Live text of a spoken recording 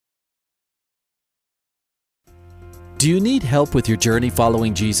Do you need help with your journey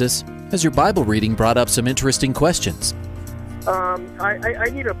following Jesus? Has your Bible reading brought up some interesting questions?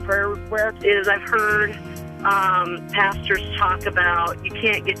 I need a prayer request. Is I've heard pastors talk about you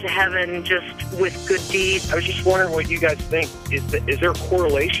can't get to heaven just with good deeds. I was just wondering what you guys think. Is there a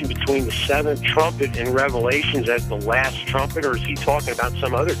correlation between the seventh trumpet in Revelations as the last trumpet, or is he talking about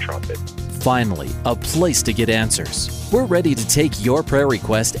some other trumpet? Finally, a place to get answers. We're ready to take your prayer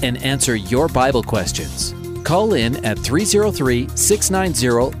request and answer your Bible questions. Call in at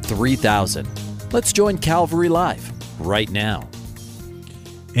 303-690-3000. Let's join Calvary Live right now.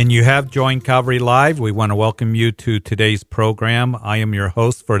 And you have joined Calvary Live. We want to welcome you to today's program. I am your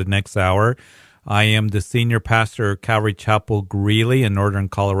host for the next hour. I am the senior pastor of Calvary Chapel Greeley in Northern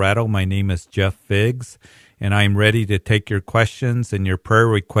Colorado. My name is Jeff Figs, and I'm ready to take your questions and your prayer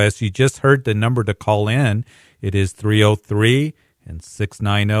requests. You just heard the number to call in. It is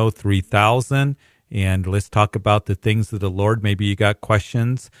 303-690-3000. And let's talk about the things of the Lord. Maybe you got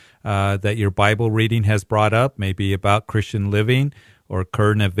questions that your Bible reading has brought up, maybe about Christian living or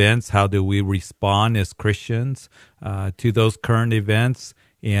current events. How do we respond as Christians to those current events?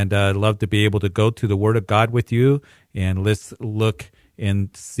 And I'd love to be able to go to the Word of God with you, and let's look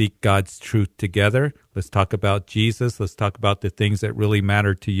and seek God's truth together. Let's talk about Jesus. Let's talk about the things that really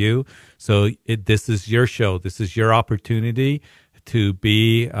matter to you. So this is your show. This is your opportunity to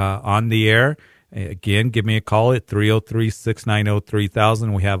be on the air. Again, give me a call at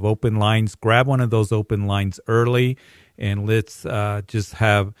 303-690-3000. We have open lines. Grab one of those open lines early, and let's just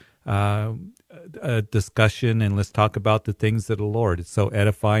have a discussion, and let's talk about the things of the Lord. It's so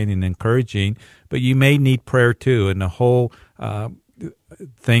edifying and encouraging, but you may need prayer too. And the whole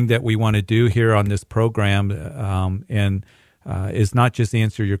thing that we want to do here on this program is not just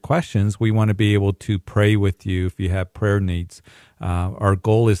answer your questions. We want to be able to pray with you if you have prayer needs. Our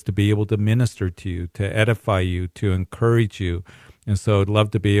goal is to be able to minister to you, to edify you, to encourage you. And so I'd love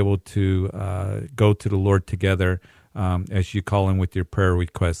to be able to go to the Lord together as you call in with your prayer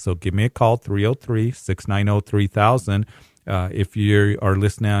requests. So give me a call, 303-690-3000. If you are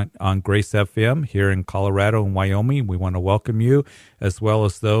listening on Grace FM here in Colorado and Wyoming, we want to welcome you, as well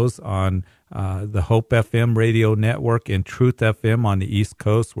as those on the Hope FM radio network and Truth FM on the East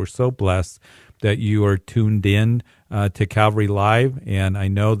Coast. We're so blessed that you are tuned in to Calvary Live. And I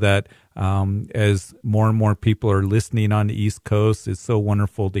know that as more and more people are listening on the East Coast, it's so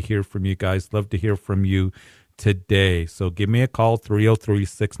wonderful to hear from you guys. Love to hear from you today. So give me a call,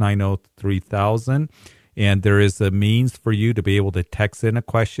 303-690-3000. And there is a means for you to be able to text in a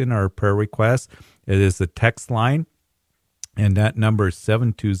question or a prayer request. It is a text line, and that number is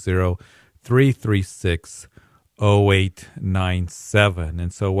 720-336-0897.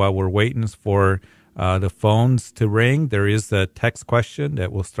 And so while we're waiting for the phones to ring, there is a text question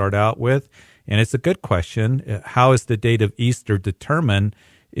that we'll start out with. And it's a good question. How is the date of Easter determined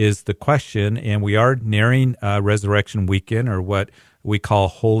is the question. And we are nearing Resurrection Weekend, or what we call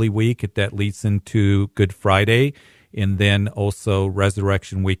Holy Week. That leads into Good Friday, and then also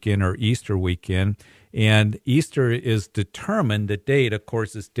Resurrection Weekend or Easter weekend. And Easter is determined. The date, of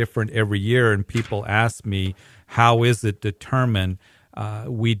course, is different every year, and people ask me, how is it determined?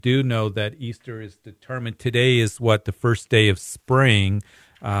 We do know that Easter is determined. Today is the first day of spring,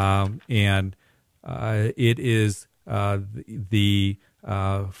 and it is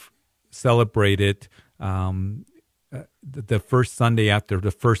celebrated the first Sunday after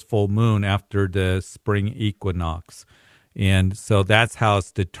the first full moon after the spring equinox. And so that's how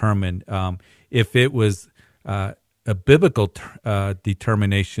it's determined. If it was a biblical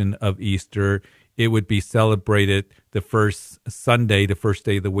determination of Easter, it would be celebrated the first Sunday, the first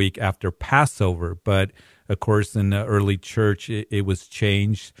day of the week after Passover. But, of course, in the early church, it was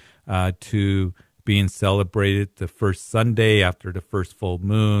changed to being celebrated the first Sunday after the first full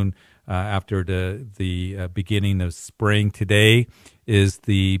moon, after the beginning of spring. Today is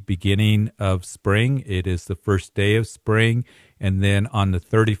the beginning of spring. It is the first day of spring. And then on the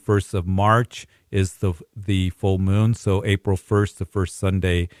 31st of March is the full moon. So April 1st, the first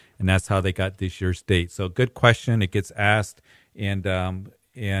Sunday. And that's how they got this year's date. So good question. It gets asked. And one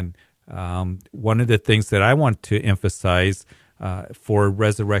of the things that I want to emphasize for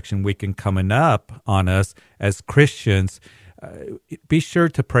Resurrection Weekend coming up on us as Christians, be sure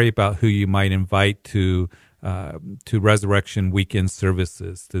to pray about who you might invite to Resurrection Weekend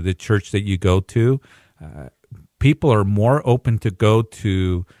services, to the church that you go to. People are more open to go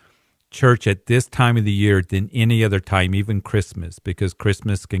to church at this time of the year than any other time, even Christmas, because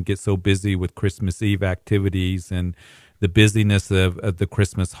Christmas can get so busy with Christmas Eve activities and the busyness of the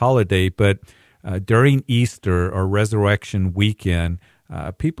Christmas holiday. But during Easter or Resurrection Weekend,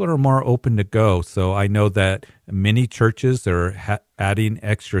 people are more open to go. So I know that many churches are adding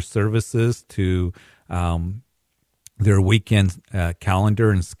extra services to their weekend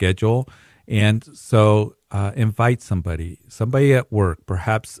calendar and schedule. And so invite somebody at work,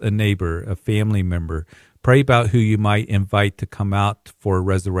 perhaps a neighbor, a family member. Pray about who you might invite to come out for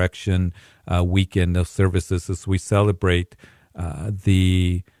Resurrection Weekend, those services, as we celebrate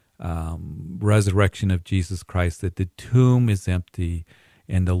the resurrection of Jesus Christ, that the tomb is empty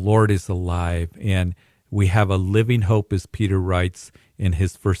and the Lord is alive. And we have a living hope, as Peter writes in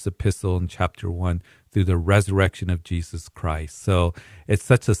his first epistle in chapter 1, through the resurrection of Jesus Christ. So it's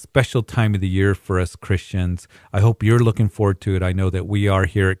such a special time of the year for us Christians. I hope you're looking forward to it. I know that we are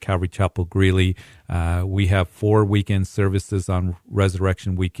here at Calvary Chapel Greeley. We have 4 weekend services on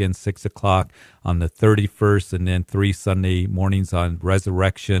Resurrection Weekend, 6 o'clock on the 31st, and then 3 Sunday mornings on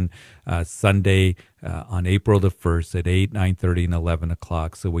Resurrection Sunday on April the 1st at 8, 9:30, and 11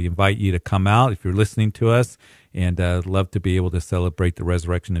 o'clock. So we invite you to come out if you're listening to us, and love to be able to celebrate the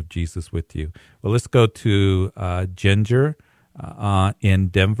resurrection of Jesus with you. Well, let's go to Ginger in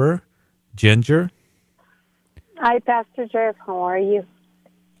Denver. Ginger? Hi, Pastor Jeff. How are you?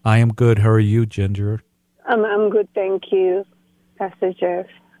 I am good. How are you, Ginger? I'm good, thank you, Pastor Jeff.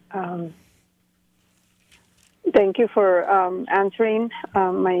 Thank you for answering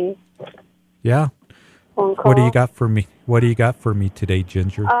my phone call. What do you got for me? What do you got for me today,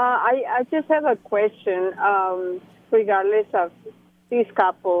 Ginger? I just have a question. Regardless of this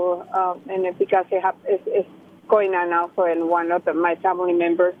couple, and because it's going on also in one of my family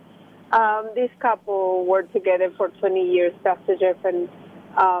members, this couple were together for 20 years, Pastor Jeff, and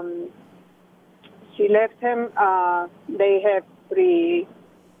she left him. They have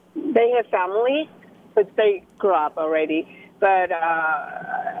family, but they grew up already. But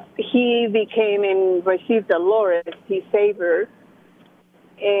he became and received the Lord as his Savior.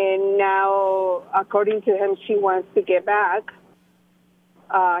 And now, according to him, she wants to get back.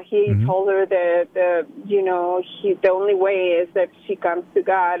 He told her that, the only way is that she comes to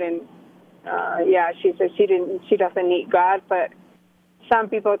God. And, she said she doesn't need God. But some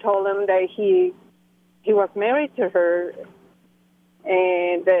people told him that he was married to her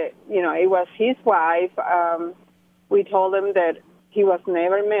and that, it was his wife. We told him that he was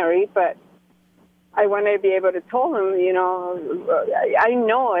never married, but I want to be able to tell him, I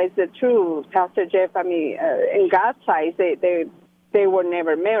know it's the truth, Pastor Jeff. I mean, in God's eyes, they were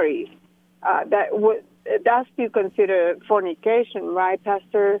never married. That's still considered fornication, right,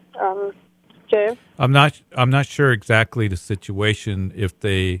 Pastor Jeff? I'm not sure exactly the situation.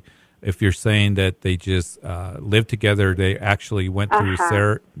 If you're saying that they just lived together, they actually went through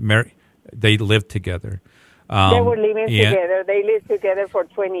they lived together. They were living together. They lived together for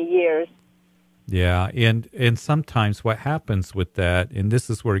 20 years. Yeah, and sometimes what happens with that, and this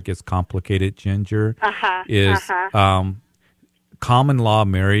is where it gets complicated, Ginger, is common law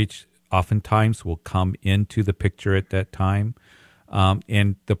marriage oftentimes will come into the picture at that time.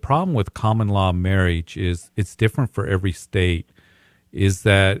 And the problem with common law marriage is it's different for every state, is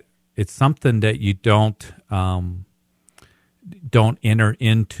that it's something that you don't enter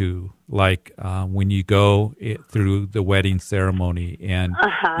into, like when you go through the wedding ceremony and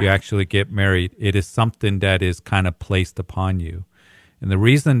you actually get married. It is something that is kind of placed upon you. And the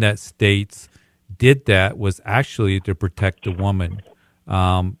reason that states did that was actually to protect the woman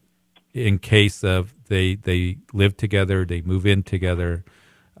in case of they live together, they move in together,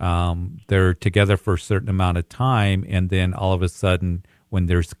 they're together for a certain amount of time, and then all of a sudden when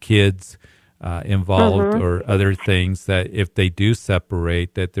there's kids involved or other things, that if they do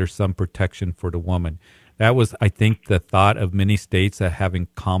separate, that there's some protection for the woman. That was, I think, the thought of many states that having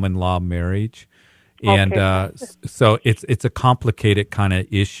common law marriage. And so it's a complicated kind of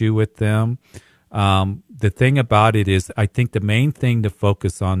issue with them. The thing about it is, I think the main thing to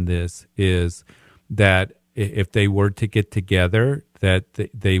focus on this is that if they were to get together, that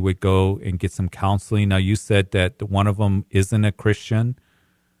they would go and get some counseling. Now, you said that one of them isn't a Christian.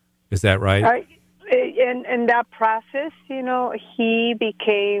 Is that right? In that process, he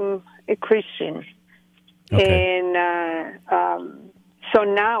became a Christian. Okay. And so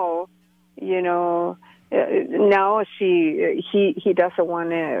now, now he doesn't want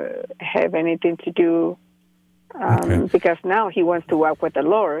to have anything to do because now he wants to walk with the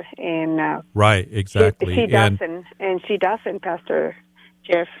Lord. And right, exactly. He doesn't, and she doesn't, Pastor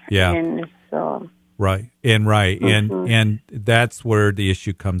Jeff. Yeah. And so... Right. And that's where the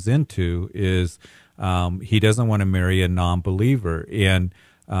issue comes into is he doesn't want to marry a non-believer. And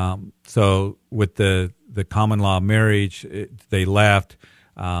so with the common law marriage, they left.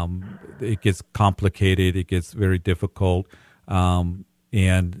 It gets complicated. It gets very difficult.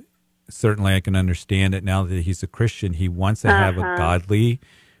 and certainly I can understand it now that he's a Christian. He wants to have a godly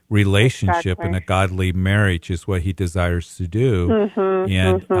relationship and a godly marriage is what he desires to do.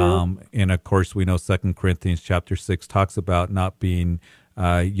 And of course, we know 2 Corinthians chapter 6 talks about not being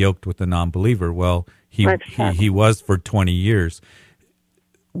yoked with a non-believer. Well, he was for 20 years.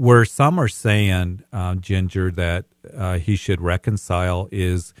 Where some are saying, Ginger, that he should reconcile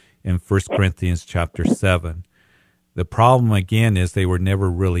is in 1 Corinthians chapter 7. The problem, again, is they were never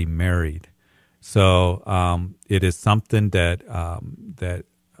really married. So it is something that that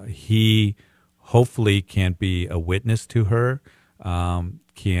he hopefully can be a witness to her,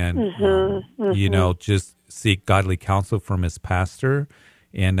 just seek godly counsel from his pastor.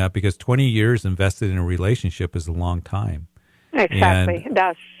 And because 20 years invested in a relationship is a long time. Exactly. And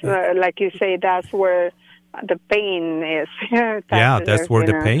that's, like you say, that's where the pain is. That's where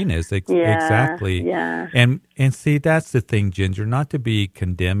the pain is. Exactly. Yeah. And see, that's the thing, Ginger, not to be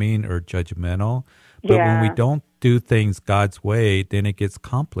condemning or judgmental, but when we don't do things God's way, then it gets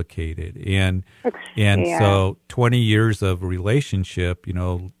complicated. And so 20 years of relationship,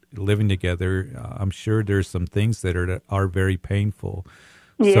 living together, I'm sure there's some things that are very painful.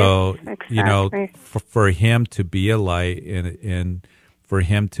 Yes, so, exactly. For him to be a light and for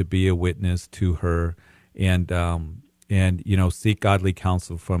him to be a witness to her and seek godly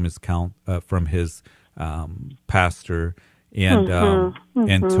counsel from his pastor and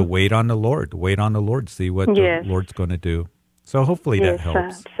to wait on the Lord, see what the Lord's going to do. So hopefully that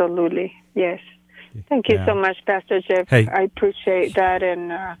helps. Absolutely. Yes. Thank you so much, Pastor Jeff. Hey. I appreciate that.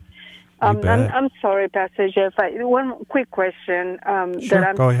 And I'm sorry, Pastor Jeff. One quick question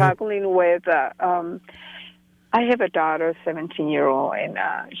that I'm struggling with. I have a daughter, 17-year-old, and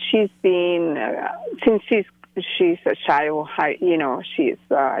she's been since she's a child. I've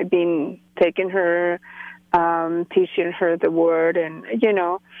been taking her, teaching her the word, and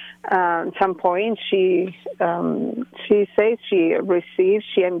at some point she says she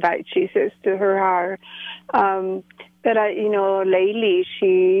invites Jesus to her heart. But lately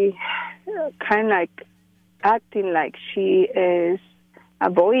she kind of like acting like she is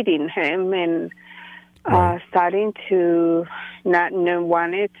avoiding him and starting to not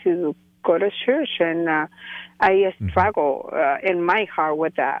wanting to go to church. And I struggle in my heart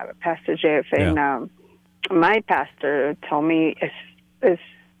with that, Pastor Jeff. And my pastor told me as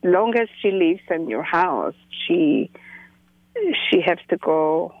long as she lives in your house, she has to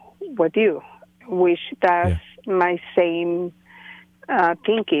go with you, which that's my same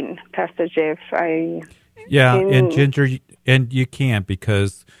thinking, Pastor Jeff. And Ginger, and you can't,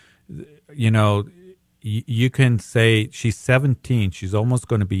 because you can say she's 17, she's almost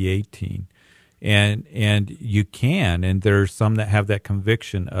going to be 18, and you can, and there's some that have that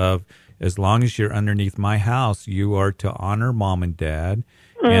conviction of, as long as you're underneath my house, you are to honor mom and dad.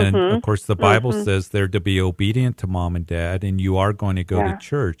 And of course, the Bible says they're to be obedient to mom and dad, and you are going to go to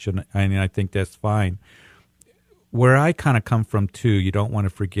church. And I think that's fine. Where I kind of come from too, you don't want to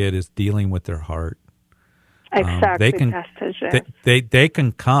forget, is dealing with their heart. Exactly, Pastor Jeff. They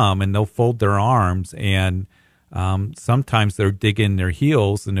can come and they'll fold their arms, and sometimes they're digging their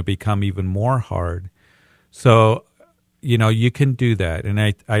heels, and it become even more hard. So, you can do that, and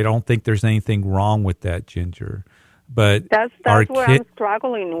I don't think there's anything wrong with that, Ginger. But that's what I'm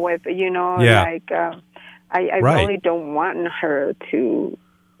struggling with. I really don't want her to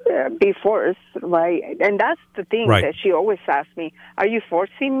be forced, right? And that's the thing that she always asks me, are you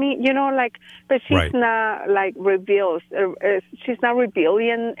forcing me? But she's not she's not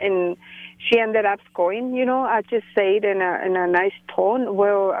rebellion, and she ended up going, I just say it in a nice tone.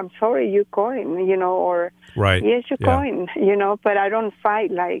 Well, I'm sorry, you're going, or yes, you're going, but I don't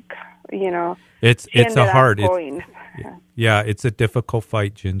fight it's a hard, it's a difficult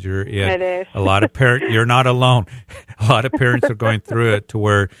fight, Ginger. It is. A lot of parents, you're not alone. A lot of parents are going through it, to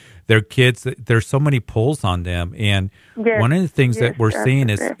where their kids, there's so many pulls on them. And one of the things that we're seeing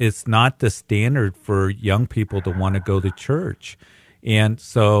is it's not the standard for young people to want to go to church. And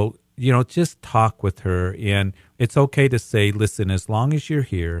so, just talk with her, and it's okay to say, listen, as long as you're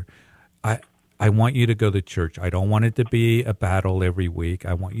here, I want you to go to church. I don't want it to be a battle every week.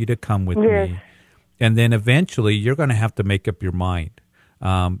 I want you to come with me. And then eventually you're going to have to make up your mind.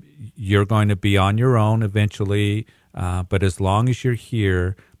 You're going to be on your own eventually, but as long as you're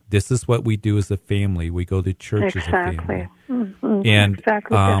here, this is what we do as a family. We go to church as a family. And,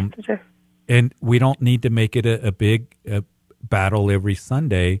 and we don't need to make it a big battle every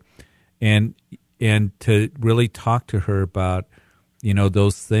Sunday. And to really talk to her about,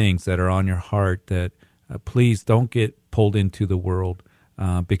 those things that are on your heart, that please don't get pulled into the world.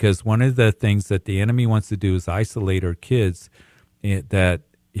 Because one of the things that the enemy wants to do is isolate our kids. that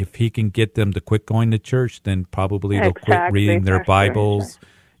if he can get them to quit going to church, then probably they'll quit Exactly, reading their Pastor. Bibles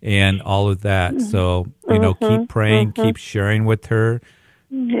and all of that. So, keep praying, keep sharing with her,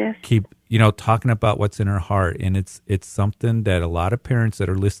 Yes. keep, talking about what's in her heart. And it's something that a lot of parents that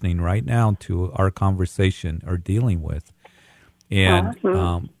are listening right now to our conversation are dealing with. And,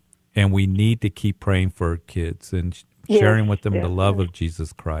 and we need to keep praying for our kids and sharing with them the love of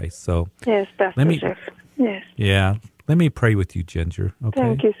Jesus Christ. So Yes, Pastor let me, Jeff. Yes. yeah, let me pray with you, Ginger. Okay.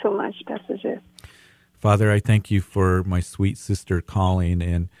 Thank you so much, Pastor Jeff. Father, I thank you for my sweet sister Colleen.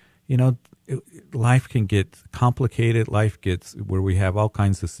 And, life can get complicated. Life gets where we have all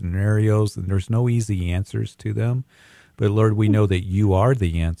kinds of scenarios and there's no easy answers to them. But Lord, we know that you are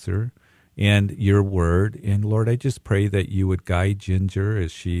the answer and your word. And Lord, I just pray that you would guide Ginger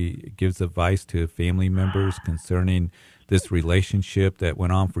as she gives advice to family members concerning this relationship that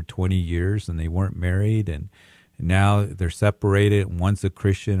went on for 20 years and they weren't married. And now they're separated and one's a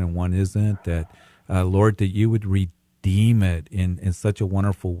Christian and one isn't. That, Lord, that you would redeem it in such a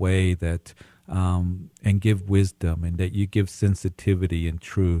wonderful way that, and give wisdom and that you give sensitivity and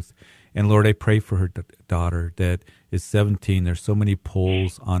truth. And Lord, I pray for her daughter that is 17. There's so many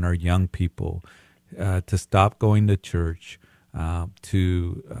pulls on our young people to stop going to church,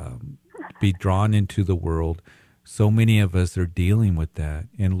 to be drawn into the world. So many of us are dealing with that.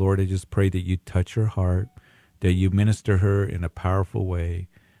 And Lord, I just pray that you touch her heart, that you minister her in a powerful way.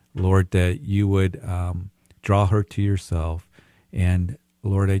 Lord, that you would draw her to yourself. And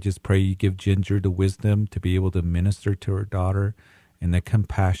Lord, I just pray you give Ginger the wisdom to be able to minister to her daughter and the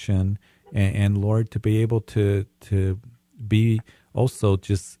compassion. And Lord, to be able to be also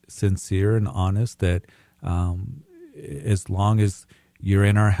just sincere and honest that as long as you're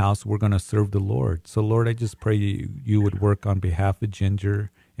in our house, we're going to serve the Lord. So, Lord, I just pray you would work on behalf of Ginger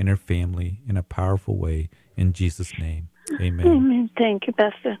and her family in a powerful way. In Jesus' name, amen. Amen. Thank you,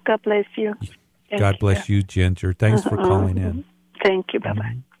 Pastor. God bless you. God bless you, Ginger. Thanks for calling in. Thank you.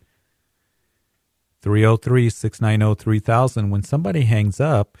 Bye-bye. 303-690-3000. When somebody hangs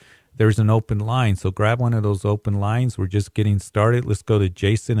up, there's an open line. So grab one of those open lines. We're just getting started. Let's go to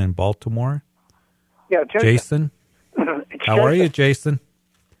Jason in Baltimore. Yeah, Jason? How are you, Jason?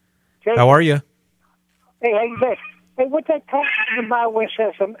 Jason. How are you? Hey, how you been? Hey, what's that talk about when it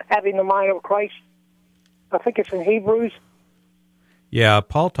says having the mind of Christ? I think it's in Hebrews. Yeah,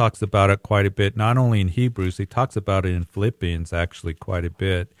 Paul talks about it quite a bit, not only in Hebrews, he talks about it in Philippians actually quite a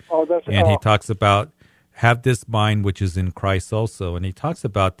bit. He talks about have this mind which is in Christ also, and he talks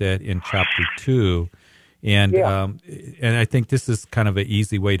about that in chapter 2. And and I think this is kind of an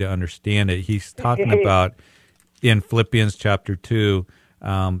easy way to understand it. He's talking about in Philippians chapter 2,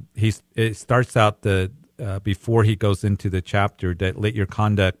 it starts out before he goes into the chapter that let your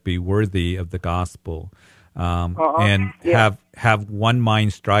conduct be worthy of the gospel. And have one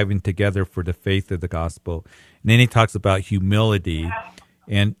mind striving together for the faith of the gospel. And then he talks about humility,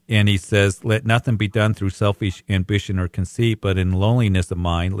 and he says, let nothing be done through selfish ambition or conceit, but in lowliness of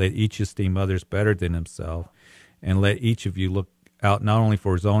mind, let each esteem others better than himself, and let each of you look out not only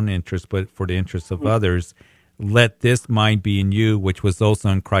for his own interest, but for the interests of others. Let this mind be in you, which was also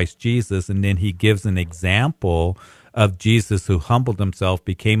in Christ Jesus. And then he gives an example of Jesus who humbled himself,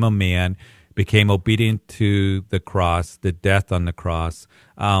 became a man, became obedient to the cross, the death on the cross.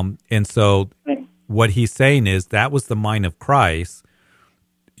 And so what he's saying is that was the mind of Christ,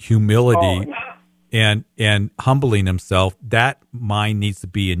 humility and humbling himself. That mind needs to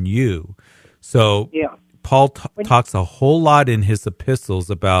be in you. So Paul talks a whole lot in his epistles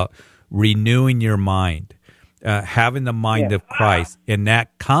about renewing your mind, having the mind of Christ. And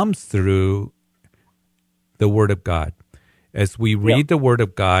that comes through the Word of God. As we read the Word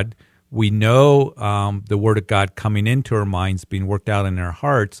of God, we know the Word of God coming into our minds, being worked out in our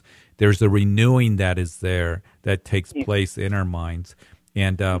hearts. There's a renewing that is there that takes place in our minds.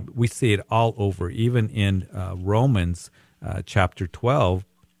 And we see it all over, even in Romans chapter 12,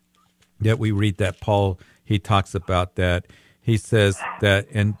 that we read that Paul, he talks about that. He says that,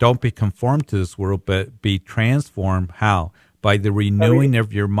 and don't be conformed to this world, but be transformed. How? By the renewing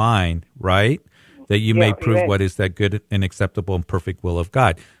of your mind, right? That you may prove what is that good and acceptable and perfect will of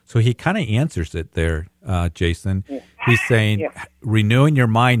God. So he kind of answers it there, Jason. He's saying renewing your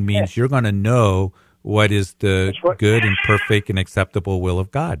mind means you're going to know what is the good and perfect and acceptable will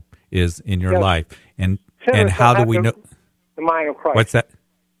of God is in your life. And how do we know? The mind of Christ. What's that?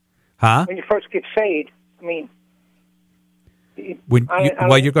 Huh? When you first get saved, I mean,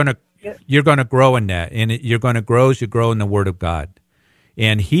 you're going to grow in that, and you're going to grow as you grow in the Word of God.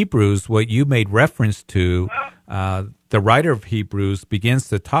 And Hebrews, what you made reference to, the writer of Hebrews begins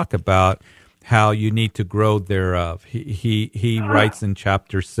to talk about how you need to grow thereof. He writes in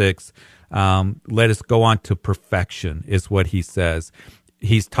chapter 6, let us go on to perfection, is what he says.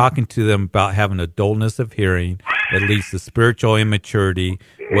 He's talking to them about having a dullness of hearing that leads to spiritual immaturity.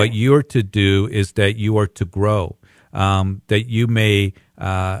 What you are to do is that you are to grow, that you may,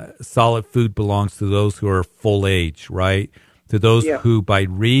 solid food belongs to those who are full age, right? To those who by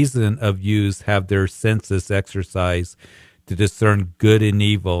reason of use have their senses exercised to discern good and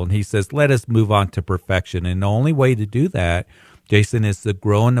evil. And he says, let us move on to perfection. And the only way to do that, Jason, is to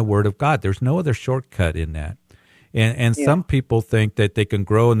grow in the Word of God. There's no other shortcut in that. And some people think that they can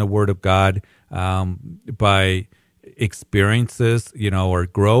grow in the Word of God by experiences, or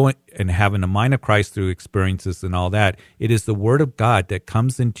grow and having the mind of Christ through experiences and all that. It is the Word of God that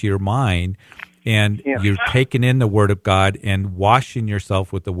comes into your mind, and you're taking in the Word of God and washing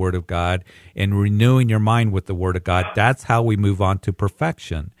yourself with the Word of God and renewing your mind with the Word of God. That's how we move on to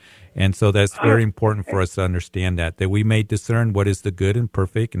perfection. And so that's very important for us to understand that we may discern what is the good and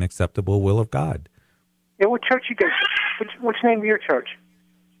perfect and acceptable will of God. Yeah, what church you go to? What's the name of your church?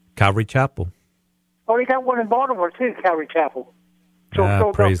 Calvary Chapel. Oh, they got one in Baltimore, too, Calvary Chapel.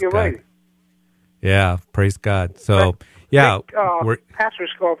 So praise God. Yeah, praise God. So, Rick,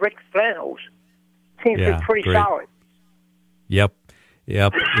 pastor's called Rick Flannels. Seems to be pretty solid. Yep.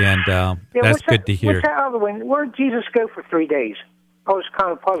 And that's good to hear. What's that other one? Where did Jesus go for 3 days? I was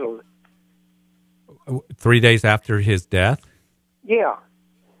kind of puzzled. 3 days after his death? Yeah.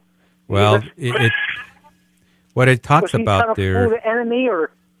 Well, what it talks about there. Was he the enemy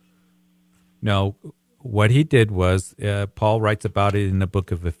or? No, what he did was, Paul writes about it in the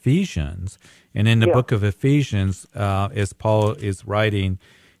book of Ephesians. And in the book of Ephesians, as Paul is writing,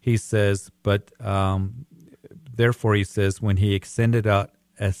 he says, but therefore he says, when he ascended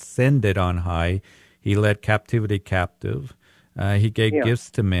on high, he led captivity captive. He gave gifts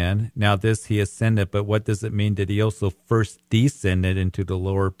to men. Now this he ascended, but what does it mean that he also first descended into the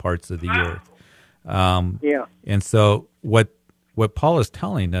lower parts of the earth? And so what Paul is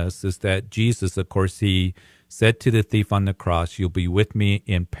telling us is that Jesus, of course, he said to the thief on the cross, you'll be with me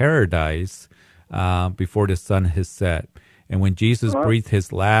in paradise before the sun has set. And when Jesus breathed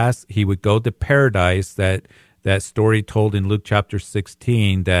his last, he would go to paradise, that story told in Luke chapter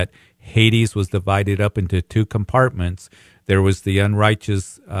 16, that Hades was divided up into two compartments. There was the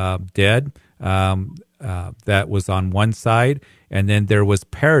unrighteous dead that was on one side, and then there was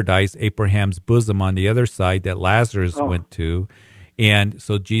paradise, Abraham's bosom, on the other side that Lazarus went to. And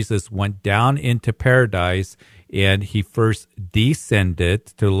so Jesus went down into paradise, and he first descended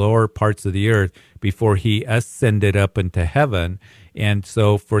to lower parts of the earth before he ascended up into heaven. And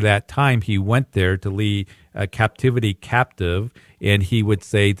so for that time, he went there to lead captivity captive, and he would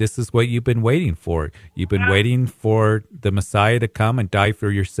say, this is what you've been waiting for. You've been waiting for the Messiah to come and die for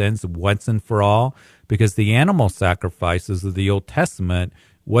your sins once and for all, because the animal sacrifices of the Old Testament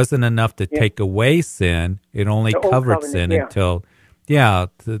wasn't enough to take away sin. It only covered sin until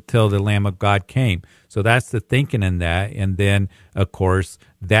the Lamb of God came. So that's the thinking in that. And then, of course,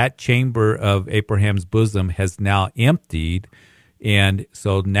 that chamber of Abraham's bosom has now emptied. And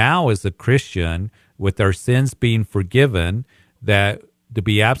so now as a Christian, with our sins being forgiven, that to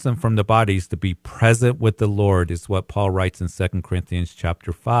be absent from the bodies, to be present with the Lord is what Paul writes in 2 Corinthians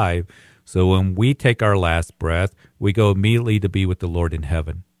chapter 5. So when we take our last breath, we go immediately to be with the Lord in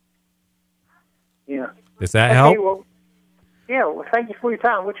heaven. Yeah. Does that help? Well, thank you for your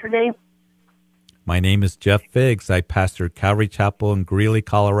time. What's your name? My name is Jeff Figs. I pastor Calvary Chapel in Greeley,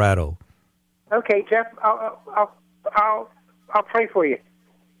 Colorado. Okay, Jeff, I'll pray for you.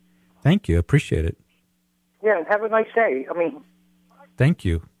 Thank you. Appreciate it. Yeah, and have a nice day. Thank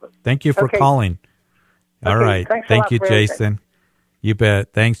you. Thank you for calling. All right. Thank you, Jason. You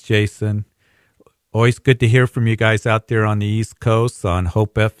bet. Thanks, Jason. Always good to hear from you guys out there on the East Coast on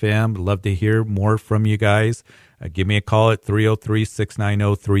Hope FM. Love to hear more from you guys. Give me a call at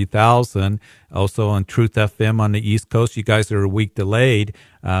 303-690-3000. Also on Truth FM on the East Coast. You guys are a week delayed,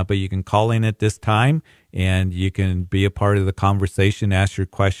 but you can call in at this time, and you can be a part of the conversation, ask your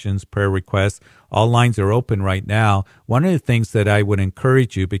questions, prayer requests. All lines are open right now. One of the things that I would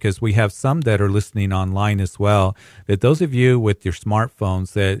encourage you, because we have some that are listening online as well, that those of you with your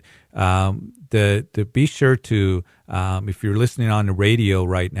smartphones, that to be sure to, if you're listening on the radio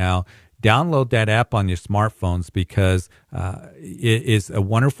right now, download that app on your smartphones, because it is a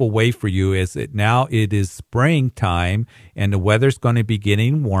wonderful way for you. As it is springtime, and the weather's going to be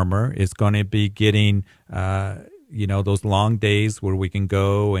getting warmer. It's going to be getting those long days where we can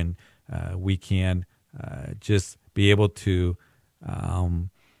go and we can just be able to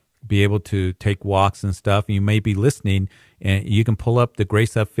be able to take walks and stuff. You may be listening, and you can pull up the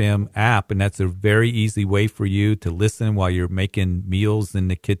Grace FM app, and that's a very easy way for you to listen while you're making meals in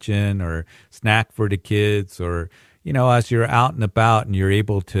the kitchen or snack for the kids, or as you're out and about and you're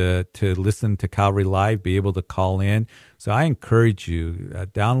able to listen to Calvary Live, be able to call in. So I encourage you,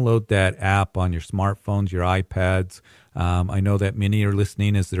 download that app on your smartphones, your iPads. I know that many are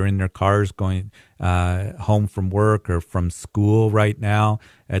listening as they're in their cars going home from work or from school right now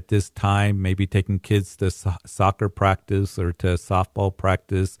at this time, maybe taking kids to soccer practice or to softball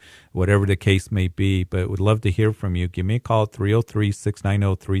practice, whatever the case may be. But would love to hear from you. Give me a call at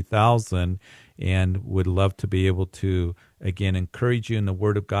 303-690-3000, and would love to be able to, again, encourage you in the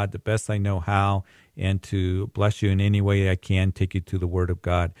Word of God the best I know how, and to bless you in any way I can, take you to the Word of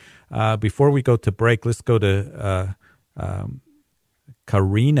God. Before we go to break, let's go to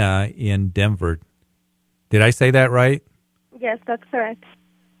Karina in Denver. Did I say that right? Yes, that's correct.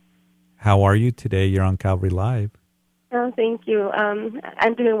 How are you today? You're on Calvary Live. Oh, thank you. I'm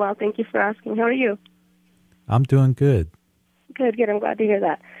doing well. Thank you for asking. How are you? I'm doing good. Good. I'm glad to hear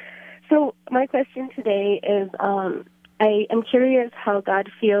that. So my question today is, I am curious how God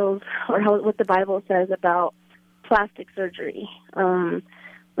feels, or what the Bible says about plastic surgery.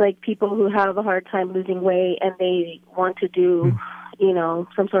 Like people who have a hard time losing weight and they want to do,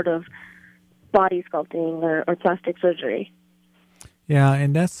 some sort of body sculpting or plastic surgery. Yeah,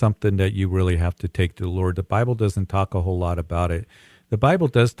 and that's something that you really have to take to the Lord. The Bible doesn't talk a whole lot about it. The Bible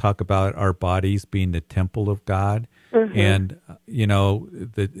does talk about our bodies being the temple of God. Mm-hmm. And,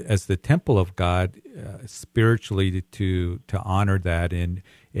 as the temple of God, spiritually to honor that and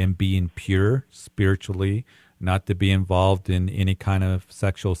being pure spiritually, not to be involved in any kind of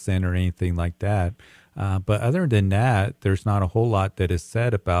sexual sin or anything like that. But other than that, there's not a whole lot that is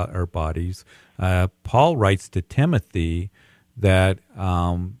said about our bodies. Paul writes to Timothy that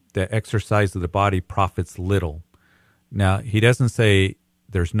the exercise of the body profits little. Now, he doesn't say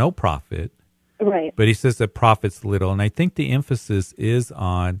there's no profit, right? But he says it profits little. And I think the emphasis is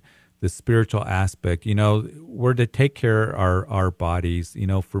on the spiritual aspect. We're to take care of our bodies.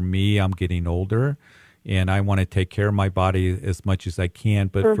 For me, I'm getting older, and I want to take care of my body as much as I can.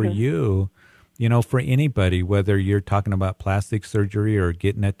 But mm-hmm. for you, for anybody, whether you're talking about plastic surgery or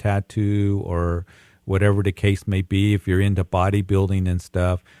getting a tattoo or whatever the case may be, if you're into bodybuilding and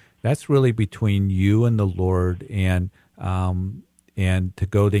stuff, that's really between you and the Lord, and to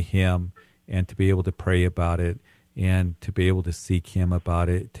go to Him and to be able to pray about it and to be able to seek Him about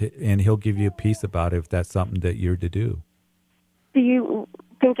it, and He'll give you a peace about it if that's something that you're to do. Do you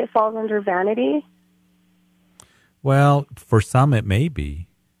think it falls under vanity? Well, for some it may be.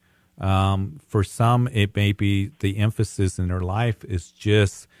 For some it may be the emphasis in their life is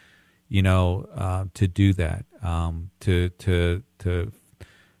just, to do that,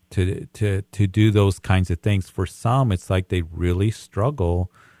 to do those kinds of things. For some, it's like they really struggle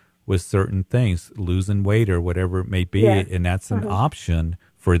with certain things, losing weight or whatever it may be, yes. and that's an option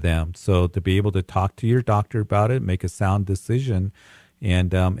for them. So to be able to talk to your doctor about it, make a sound decision,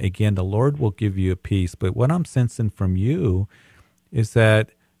 and again, the Lord will give you a peace. But what I'm sensing from you is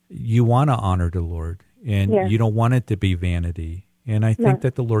that you want to honor the Lord, and yes. you don't want it to be vanity. And I think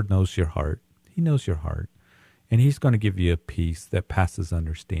that the Lord knows your heart. He knows your heart. And He's going to give you a peace that passes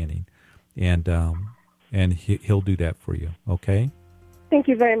understanding. And He'll do that for you, okay? Thank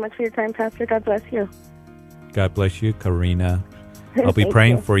you very much for your time, Pastor. God bless you. God bless you, Karina. I'll be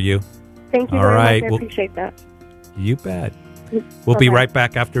praying for you. Thank you very much. I appreciate that. You bet. We'll be right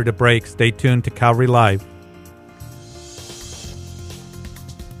back after the break. Stay tuned to Calvary Live.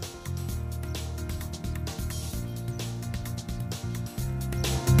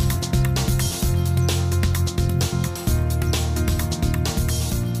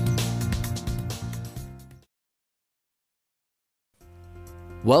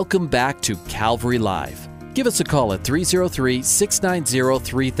 Welcome back to Calvary Live. Give us a call at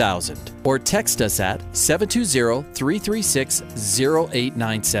 303-690-3000 or text us at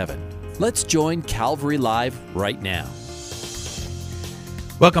 720-336-0897. Let's join Calvary Live right now.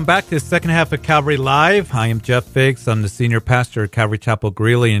 Welcome back to the second half of Calvary Live. I am Jeff Figs. I'm the senior pastor at Calvary Chapel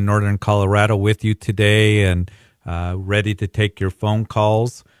Greeley in northern Colorado with you today, and ready to take your phone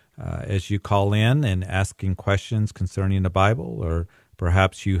calls as you call in and asking questions concerning the Bible, or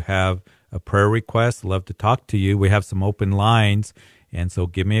perhaps you have a prayer request. Love to talk to you. We have some open lines, and so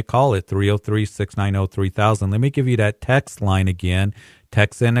give me a call at 303-690-3000. Let me give you that text line again.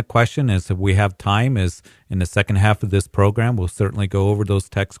 Text in a question as if we have time, as In the second half of this program, we'll certainly go over those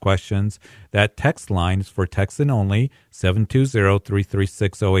text questions. That text line is for texting only,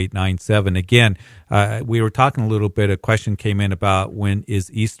 720-336-0897. Again, we were talking a little bit, a question came in about when is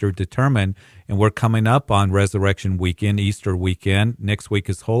Easter determined, and we're coming up on Resurrection Weekend, Easter weekend. Next week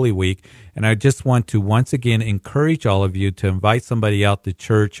is Holy Week, and I just want to once again encourage all of you to invite somebody out to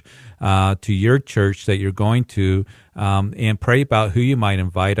church, to your church that you're going to, and pray about who you might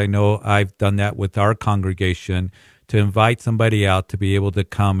invite. I know I've done that with our congregation, to invite somebody out to be able to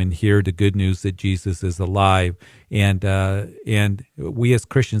come and hear the good news that Jesus is alive. And we as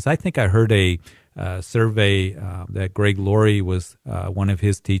Christians, I think I heard a survey that Greg Laurie was one of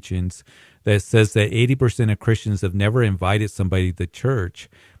his teachings that says that 80% of Christians have never invited somebody to church.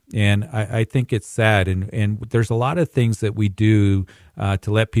 And I think it's sad. And there's a lot of things that we do to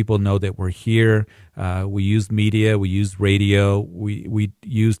let people know that we're here. We use media, we use radio, we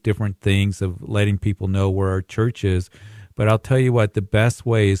use different things of letting people know where our church is. But I'll tell you what, the best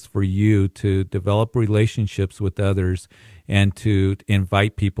way is for you to develop relationships with others and to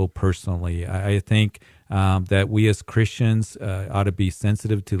invite people personally. I think that we as Christians ought to be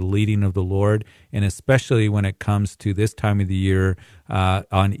sensitive to the leading of the Lord, and especially when it comes to this time of the year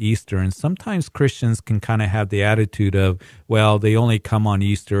on Easter. And sometimes Christians can kind of have the attitude of, well, they only come on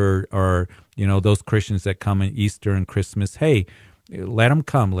Easter, or, you know, those Christians that come on Easter and Christmas. Hey, let them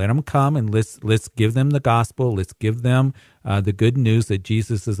come, and let's give them the gospel. Let's give them the good news that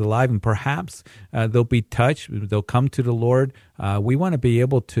Jesus is alive, and perhaps they'll be touched. They'll come to the Lord. We want to be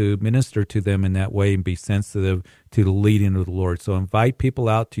able to minister to them in that way and be sensitive to the leading of the Lord. So invite people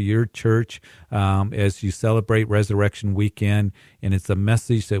out to your church as you celebrate Resurrection Weekend, and it's a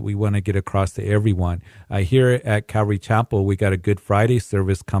message that we want to get across to everyone. Here at Calvary Chapel, we got a Good Friday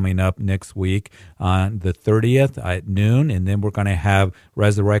service coming up next week on the 30th at noon, and then we're going to have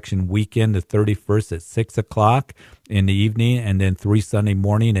Resurrection Weekend, the 31st at 6 o'clock in the evening, and then 3 Sunday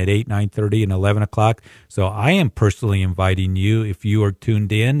morning at 8, 9:30, and 11 o'clock. So I am personally inviting you, if you are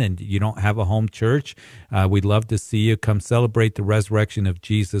tuned in and you don't have a home church, we'd love to see you come celebrate the resurrection of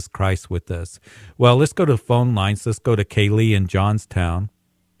Jesus Christ with us. Well, let's go to the phone lines. Let's go to Kaylee in Johnstown.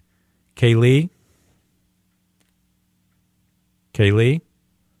 Kaylee? Kaylee?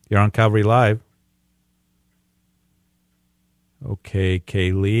 You're on Calvary Live. Okay,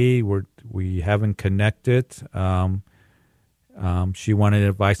 Kaylee, we haven't connected. She wanted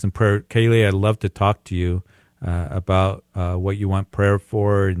advice and prayer. Kaylee, I'd love to talk to you about what you want prayer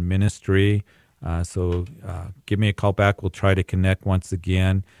for in ministry. So give me a call back. We'll try to connect once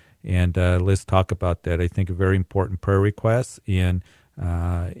again, and let's talk about that. I think a very important prayer request, and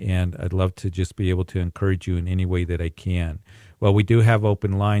I'd love to just be able to encourage you in any way that I can. Well, we do have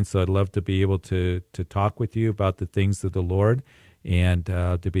open lines, so I'd love to be able to talk with you about the things of the Lord, and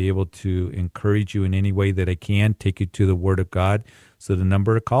to be able to encourage you in any way that I can, take you to the Word of God. So the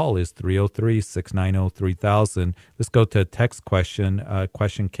number to call is 303-690-3000. Let's go to a text question. A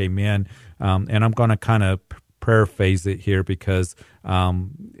question came in, and I'm going to kind of paraphrase it here because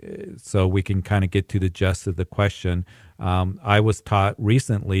so we can kind of get to the gist of the question. I was taught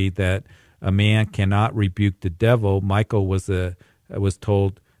recently that a man cannot rebuke the devil. Michael was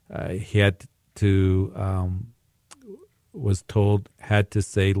told he had to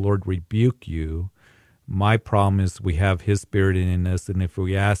say, "Lord, rebuke you." My problem is we have His Spirit in us, and if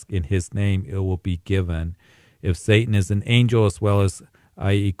we ask in His name, it will be given. If Satan is an angel, as well as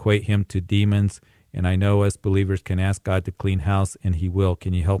I equate him to demons, and I know us believers can ask God to clean house, and He will.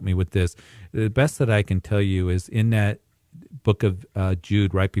 Can you help me with this? The best that I can tell you is in that book of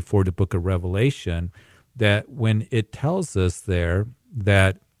Jude, right before the book of Revelation, that when it tells us there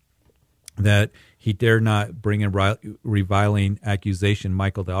that he dare not bring a reviling accusation,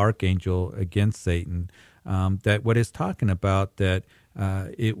 Michael the archangel, against Satan, that what it's talking about, that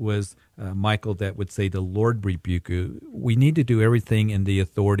it was Michael that would say, "The Lord rebuke you." We need to do everything in the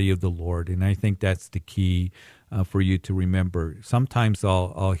authority of the Lord, and I think that's the key for you to remember. Sometimes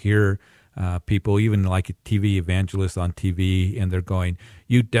I'll hear people, even like TV evangelists on TV, and they're going,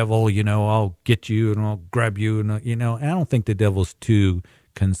 "You devil, I'll get you and I'll grab you," and I don't think the devil's too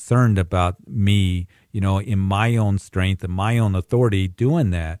concerned about me, in my own strength and my own authority doing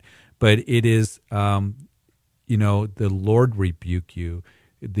that. But it is, the Lord rebuke you,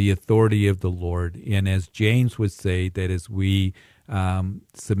 the authority of the Lord. And as James would say, that as we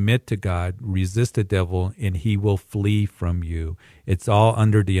submit to God, resist the devil, and he will flee from you. It's all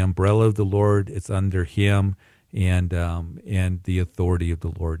under the umbrella of the Lord. It's under Him and the authority of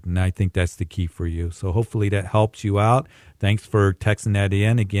the Lord. And I think that's the key for you. So hopefully that helps you out. Thanks for texting that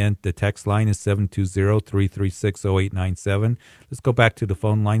in. Again, the text line is 720-336-0897. Let's go back to the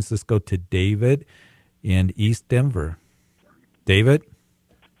phone lines. Let's go to David. in East Denver. David?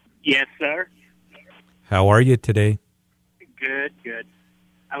 Yes, sir. How are you today? Good, good.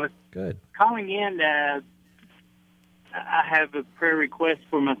 I was good. Calling in. I have a prayer request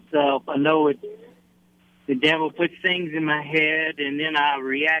for myself. I know the devil puts things in my head, and then I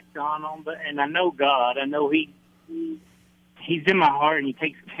react on them. And I know God. I know He's in my heart, and He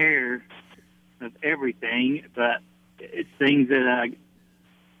takes care of everything. But it's things that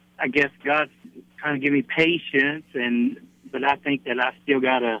I guess God's trying to give me patience, but I think that I still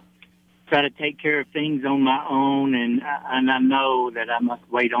gotta try to take care of things on my own, and I know that I must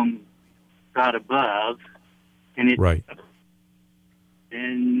wait on God above, and it's right.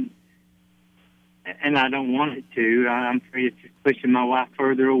 And I don't want it to. I'm afraid it's just pushing my wife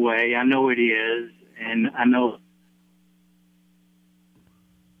further away. I know it is, and I know.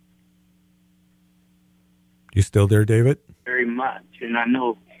 You still there, David? Very much, and I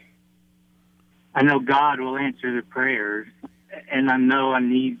know God will answer the prayers, and I know I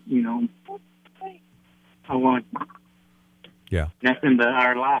need, I want nothing but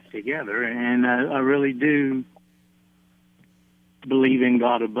our life together, and I really do believe in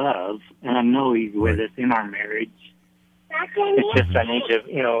God above, and I know He's with us in our marriage. It's just I need to,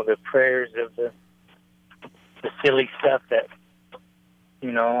 the prayers of the silly stuff that,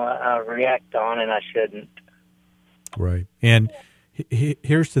 I react on, and I shouldn't. Right. And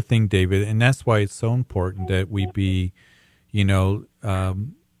here's the thing, David, and that's why it's so important that we be,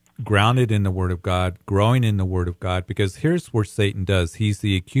 grounded in the Word of God, growing in the Word of God, because here's where Satan does. He's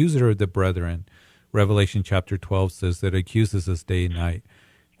the accuser of the brethren. Revelation chapter 12 says that accuses us day and night.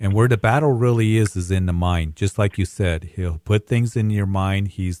 And where the battle really is in the mind. Just like you said, he'll put things in your mind.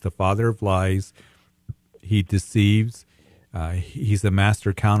 He's the father of lies. He deceives. He's a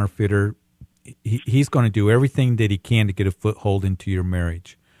master counterfeiter. He's going to do everything that he can to get a foothold into your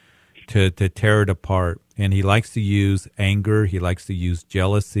marriage, to tear it apart. And he likes to use anger. He likes to use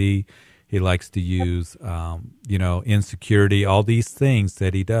jealousy. He likes to use, insecurity, all these things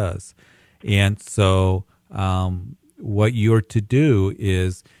that he does. And so what you're to do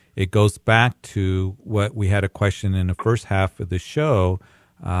is, it goes back to what we had a question in the first half of the show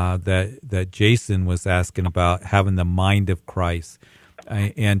that Jason was asking about, having the mind of Christ.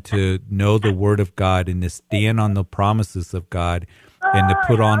 And to know the Word of God, and to stand on the promises of God, and to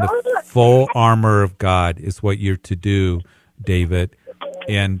put on the full armor of God is what you're to do, David.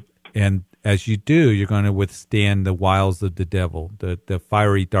 And as you do, you're going to withstand the wiles of the devil, the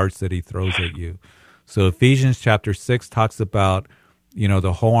fiery darts that he throws at you. So Ephesians chapter 6 talks about,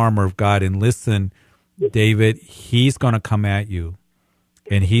 the whole armor of God. And listen, David, he's going to come at you,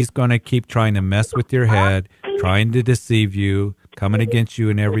 and he's going to keep trying to mess with your head, trying to deceive you, coming against you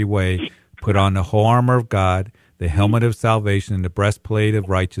in every way. Put on the whole armor of God, the helmet of salvation, the breastplate of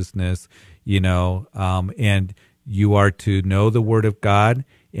righteousness, and you are to know the Word of God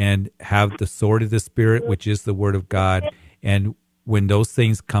and have the sword of the Spirit, which is the Word of God. And when those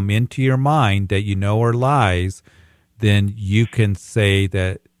things come into your mind that are lies, then you can say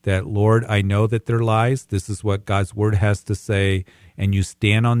that, Lord, I know that they're lies. This is what God's Word has to say. And you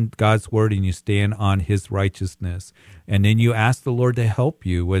stand on God's Word, and you stand on His righteousness. And then you ask the Lord to help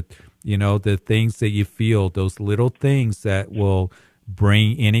you with, the things that you feel, those little things that will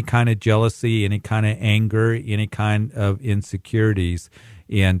bring any kind of jealousy, any kind of anger, any kind of insecurities.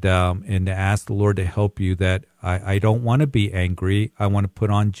 And to ask the Lord to help you that I don't want to be angry. I want to put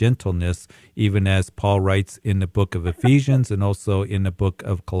on gentleness, even as Paul writes in the book of Ephesians and also in the book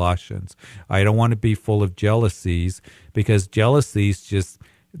of Colossians. I don't want to be full of jealousies, because jealousies just,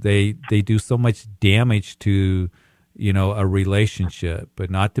 they do so much damage to, a relationship. But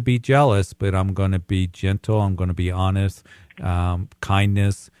not to be jealous, but I'm going to be gentle. I'm going to be honest,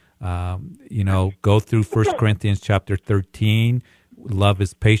 kindness, go through 1 Corinthians chapter 13. Love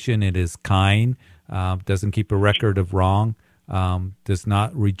is patient, it is kind, doesn't keep a record of wrong, does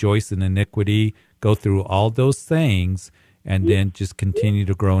not rejoice in iniquity. Go through all those things, and then just continue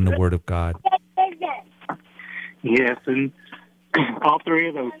to grow in the Word of God. Yes, and all three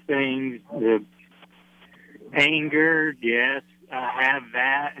of those things, the anger, yes, I have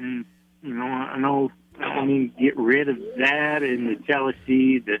that, and, I know I need to get rid of that, and the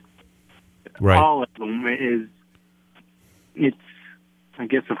jealousy, all of them it's, I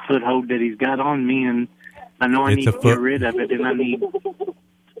guess, a foothold that he's got on me, and I know I need to get rid of it, and I need.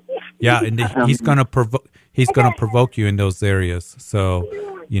 Yeah, and he's going to provoke. He's going to provoke you in those areas. So,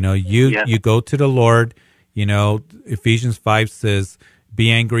 you go to the Lord. Ephesians 5 says,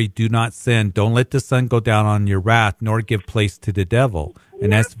 "Be angry, do not sin. Don't let the sun go down on your wrath, nor give place to the devil."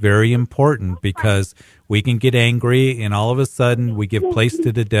 And that's very important, because we can get angry, and all of a sudden we give place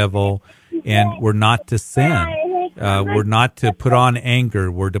to the devil, and we're not to sin. We're not to put on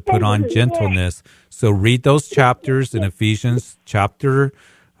anger. We're to put on gentleness. So read those chapters in Ephesians chapter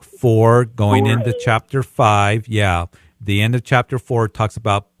 4, going into chapter 5. Yeah, the end of chapter 4 talks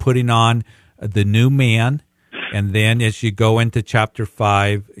about putting on the new man. And then as you go into chapter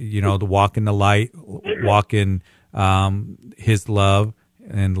 5, to walk in the light, walk in his love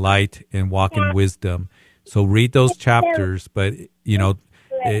and light, and walk in wisdom. So read those chapters, but,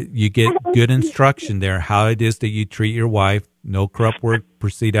 you get good instruction there, how it is that you treat your wife. No corrupt word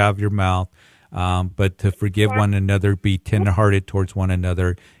proceed out of your mouth, but to forgive one another, be tenderhearted towards one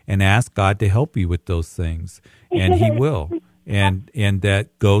another, and ask God to help you with those things. And he will. And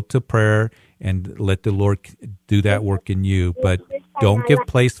that go to prayer and let the Lord do that work in you. But don't give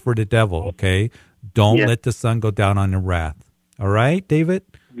place for the devil, okay? Don't let the sun go down on the wrath. All right, David?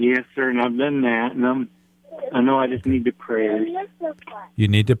 Yes, sir, and I've done that, and I know I just need to pray. You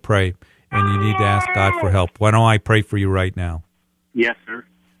need to pray, and you need to ask God for help. Why don't I pray for you right now? Yes, sir.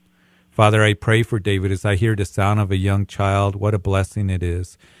 Father, I pray for David as I hear the sound of a young child. What a blessing it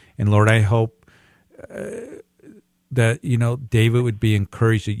is. And Lord, I hope that, David would be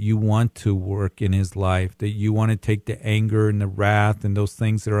encouraged that you want to work in his life, that you want to take the anger and the wrath and those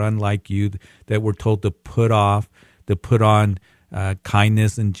things that are unlike you, that we're told to put off, to put on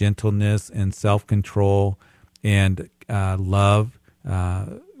kindness and gentleness and self-control and love,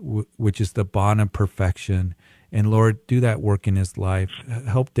 which is the bond of perfection. And Lord, do that work in his life.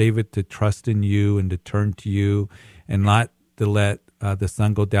 Help David to trust in you and to turn to you, and not to let the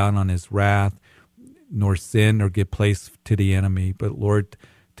sun go down on his wrath, nor sin or give place to the enemy. But Lord,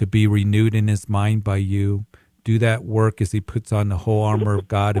 to be renewed in his mind by you. Do that work as he puts on the whole armor of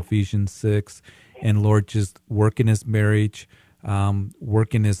God, Ephesians 6. And Lord, just work in his marriage,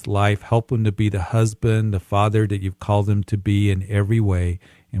 work in his life. Help him to be the husband, the father that you've called him to be in every way.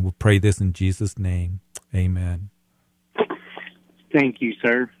 And we'll pray this in Jesus' name. Amen. Thank you,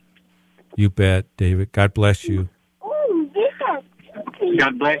 sir. You bet, David. God bless you.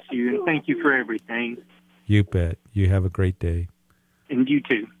 God bless you, and thank you for everything. You bet. You have a great day. And you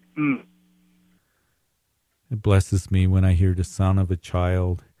too. It blesses me when I hear the sound of a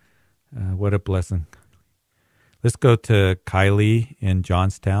child. What a blessing. Let's go to Kylie in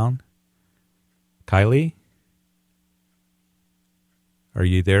Johnstown. Kylie? Are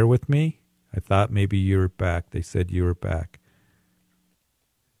you there with me? I thought maybe you were back. They said you were back.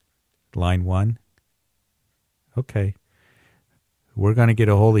 Line 1? Okay. We're going to get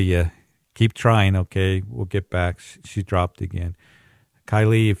a hold of you. Keep trying, okay? We'll get back. She dropped again.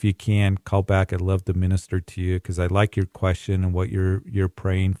 Kylie, if you can, call back. I'd love to minister to you because I like your question and what you're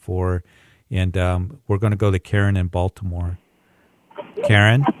praying for. And we're going to go to Karen in Baltimore.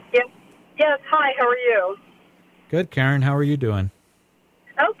 Karen? Yes. Hi, how are you? Good, Karen. How are you doing?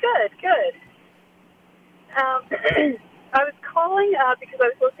 Oh, good. I was calling because I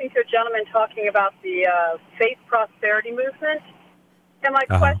was listening to a gentleman talking about the faith prosperity movement. And my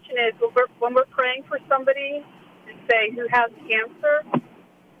question is, when we're praying for somebody, say, who has cancer,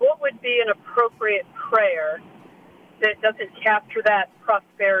 what would be an appropriate prayer that doesn't capture that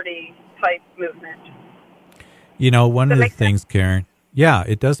prosperity type movement? One of the things, Karen, yeah,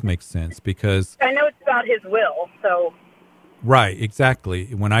 it does make sense because I know it's about his will, so. Right,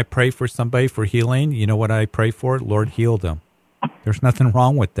 exactly. When I pray for somebody for healing, you know what I pray for? Lord, heal them. There's nothing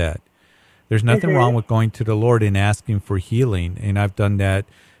wrong with that. There's nothing wrong with going to the Lord and asking for healing. And I've done that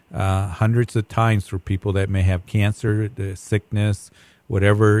hundreds of times for people that may have cancer, the sickness,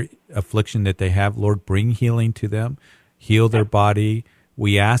 whatever affliction that they have. Lord, bring healing to them. Heal their body.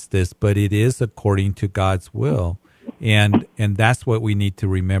 We ask this, but it is according to God's will. And that's what we need to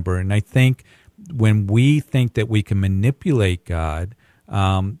remember. And I think when we think that we can manipulate God,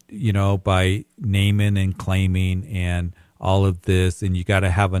 by naming and claiming and all of this, and you got to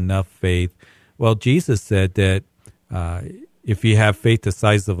have enough faith. Well, Jesus said that if you have faith the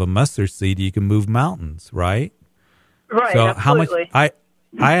size of a mustard seed, you can move mountains, right? Right. So absolutely. how much?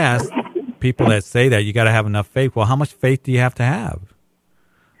 I ask people that say that you got to have enough faith. Well, how much faith do you have to have?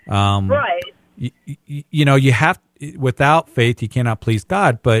 Right. You have, without faith, you cannot please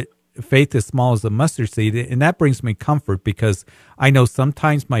God, but faith as small as a mustard seed. And that brings me comfort because I know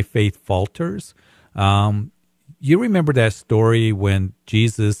sometimes my faith falters. You remember that story when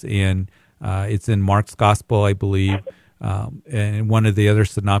Jesus it's in Mark's gospel, I believe, and one of the other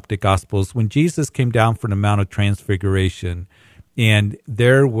synoptic gospels, when Jesus came down from the Mount of Transfiguration, and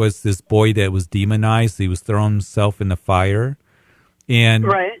there was this boy that was demonized. He was throwing himself in the fire. And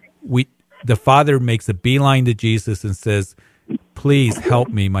the father makes a beeline to Jesus and says, please help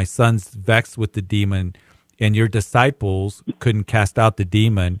me. My son's vexed with the demon, and your disciples couldn't cast out the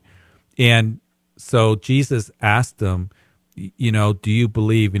demon. And so Jesus asked him, do you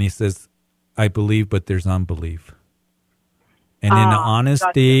believe? And he says, I believe, but there's unbelief. And in the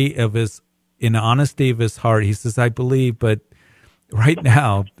honesty of his heart, he says, I believe, but right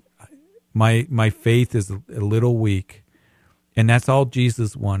now my faith is a little weak. And that's all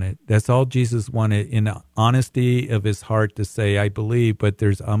Jesus wanted. That's all Jesus wanted, in the honesty of his heart, to say, I believe, but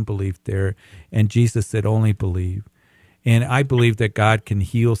there's unbelief there. And Jesus said, only believe. And I believe that God can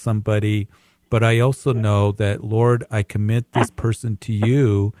heal somebody, but I also know that, Lord, I commit this person to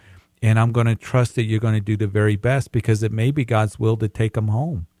you, and I'm going to trust that you're going to do the very best, because it may be God's will to take them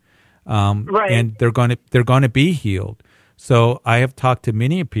home. Right. And they're going to be healed. So I have talked to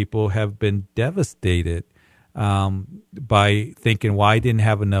many people who have been devastated by thinking, well, I didn't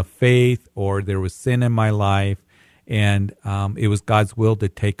have enough faith, or there was sin in my life, and it was God's will to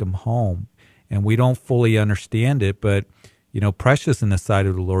take them home. And we don't fully understand it, but, precious in the sight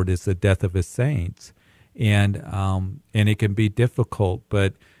of the Lord is the death of his saints. And it can be difficult,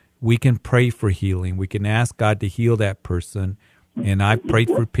 but we can pray for healing. We can ask God to heal that person. And I've prayed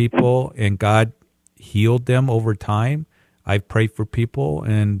for people, and God healed them over time. I've prayed for people,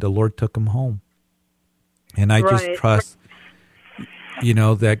 and the Lord took them home. And I just trust,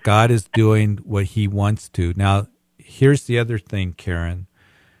 that God is doing what he wants to. Now, here's the other thing, Karen,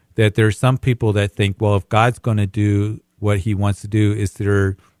 that there's some people that think, well, if God's going to do what he wants to do, is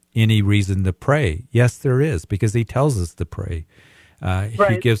there any reason to pray? Yes, there is, because he tells us to pray.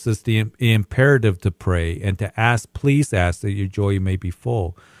 He gives us the imperative to pray and to ask, please ask that your joy may be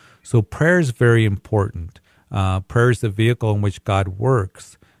full. So prayer is very important. Prayer is the vehicle in which God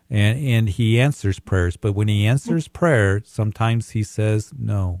works, and he answers prayers. But when he answers prayer, sometimes he says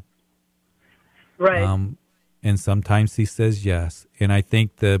no. Right. And sometimes he says yes. And I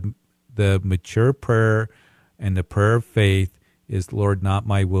think the mature prayer and the prayer of faith is, Lord, not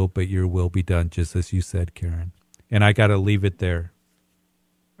my will, but your will be done, just as you said, Karen. And I got to leave it there.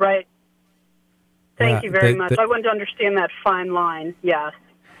 Right. Thank you very much. I wanted to understand that fine line. Yes.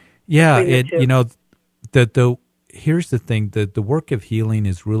 Yeah. Here's the thing, the work of healing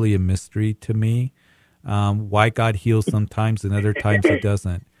is really a mystery to me. Why God heals sometimes and other times he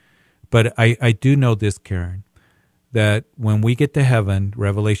doesn't. But I do know this, Karen, that when we get to heaven,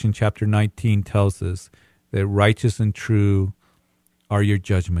 Revelation chapter 19 tells us that righteous and true are your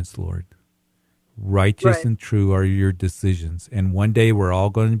judgments, Lord. Righteous and true are your decisions. And one day we're all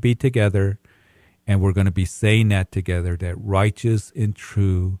going to be together, and we're going to be saying that together, that righteous and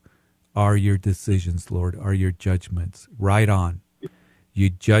true are your decisions, Lord, are your judgments. Right on. You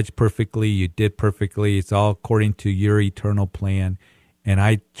judge perfectly. You did perfectly. It's all according to your eternal plan. And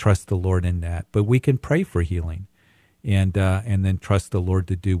I trust the Lord in that. But we can pray for healing and then trust the Lord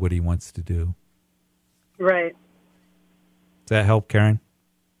to do what he wants to do. Right. Does that help, Karen?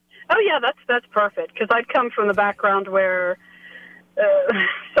 Oh, yeah, that's perfect. Because I've come from the background where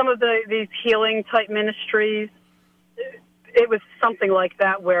some of these healing type ministries, it was something like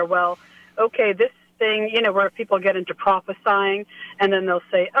that where, well, okay, this thing, where people get into prophesying, and then they'll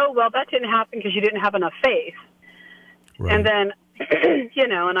say, oh, well, that didn't happen because you didn't have enough faith. Right. And then,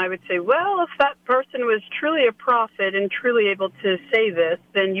 and I would say, well, if that person was truly a prophet and truly able to say this,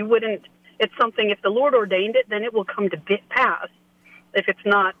 then you wouldn't, it's something, if the Lord ordained it, then it will come to pass. If it's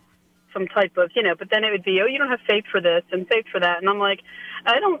not some type of, but then it would be, oh, you don't have faith for this and faith for that. And I'm like,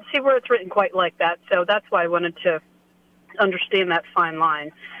 I don't see where it's written quite like that. So that's why I wanted to understand that fine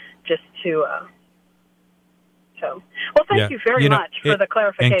line, just to, well, thank you very much for the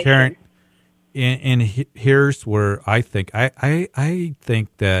clarification. And Karen, and here's where I think, I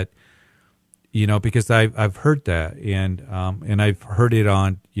think that, because I've heard that, and I've heard it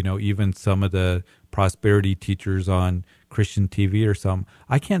on, even some of the prosperity teachers on Christian TV or something.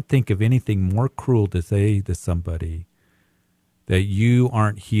 I can't think of anything more cruel to say to somebody that you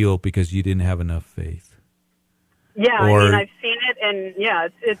aren't healed because you didn't have enough faith. Yeah, I've seen it, and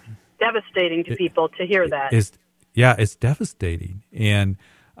it's devastating to people to hear that. It's devastating, and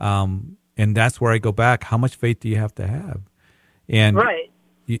that's where I go back. How much faith do you have to have? And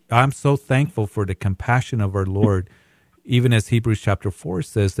I'm so thankful for the compassion of our Lord, even as Hebrews chapter 4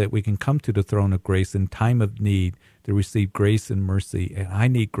 says that we can come to the throne of grace in time of need to receive grace and mercy. And I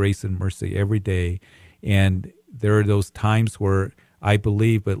need grace and mercy every day. And there are those times where I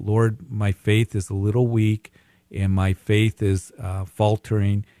believe, but Lord, my faith is a little weak, and my faith is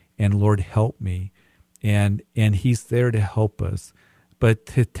faltering, and Lord, help me. And he's there to help us. But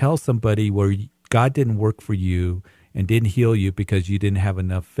to tell somebody where God didn't work for you and didn't heal you because you didn't have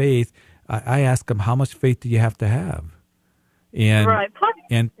enough faith, I ask them, how much faith do you have to have? And, Plus,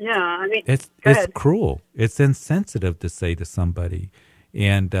 and it's cruel. It's insensitive to say to somebody.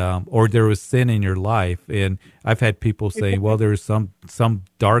 and or there was sin in your life. And I've had people say, well, there's some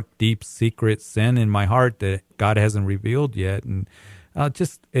dark, deep, secret sin in my heart that God hasn't revealed yet. And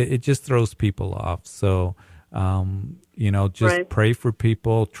it just throws people off. So, just pray for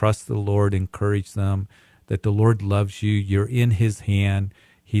people, trust the Lord, encourage them that the Lord loves you. You're in his hand.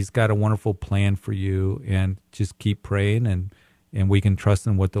 He's got a wonderful plan for you, and just keep praying, and we can trust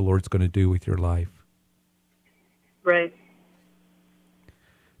in what the Lord's going to do with your life. Right.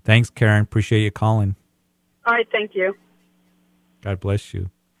 Thanks, Karen. Appreciate you calling. All right, thank you. God bless you.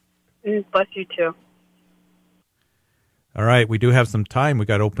 Bless you too. All right, we do have some time. We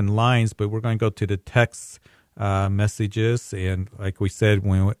got open lines, but we're going to go to the text messages. And like we said,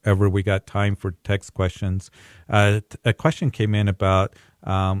 whenever we got time for text questions, a question came in about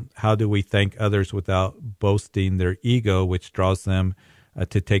how do we thank others without boasting their ego, which draws them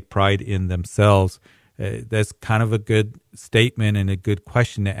to take pride in themselves. That's kind of a good statement and a good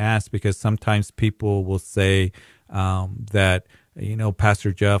question to ask, because sometimes people will say that,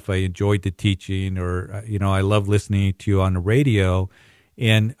 Pastor Jeff, I enjoyed the teaching, or, I love listening to you on the radio.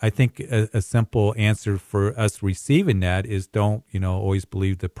 And I think a simple answer for us receiving that is don't, always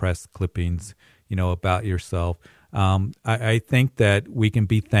believe the press clippings, about yourself. I think that we can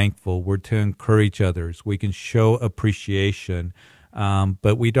be thankful. We're to encourage others. We can show appreciation.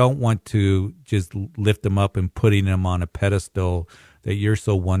 But we don't want to just lift them up and putting them on a pedestal that you're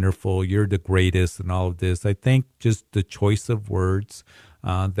so wonderful, you're the greatest, and all of this. I think just the choice of words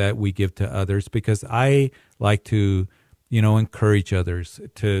that we give to others, because I like to, encourage others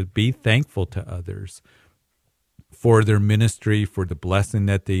to be thankful to others for their ministry, for the blessing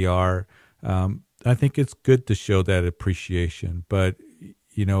that they are. I think it's good to show that appreciation. But,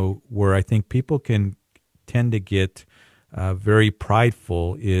 where I think people can tend to get very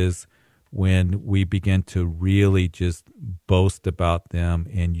prideful is when we begin to really just boast about them,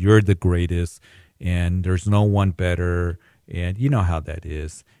 and you're the greatest, and there's no one better, and you know how that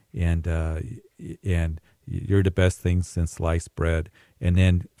is, and you're the best thing since sliced bread. And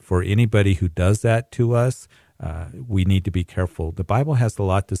then for anybody who does that to us, we need to be careful. The Bible has a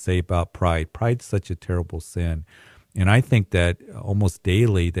lot to say about pride. Pride's such a terrible sin. And I think that almost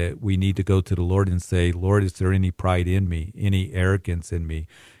daily that we need to go to the Lord and say, Lord, is there any pride in me, any arrogance in me?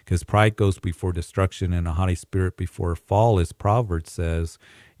 Because pride goes before destruction and a haughty spirit before a fall, as Proverbs says.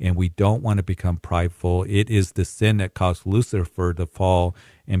 And we don't want to become prideful. It is the sin that caused Lucifer to fall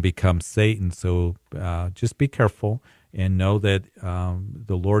and become Satan. So just be careful and know that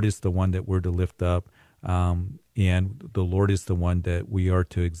the Lord is the one that we're to lift up. And the Lord is the one that we are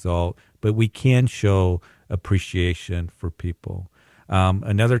to exalt. But we can show appreciation for people.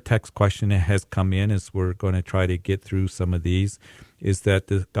 Another text question that has come in, as we're going to try to get through some of these, is that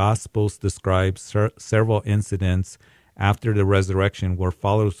the Gospels describe several incidents after the resurrection where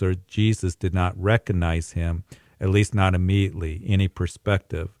followers of Jesus did not recognize him, at least not immediately. Any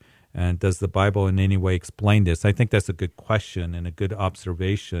perspective? And does the Bible in any way explain this? I think that's a good question and a good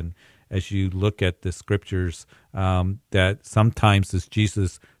observation as you look at the scriptures, that sometimes as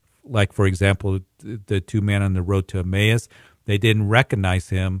Jesus, like, for example, the two men on the road to Emmaus, they didn't recognize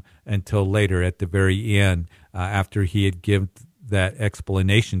him until later at the very end, after he had given that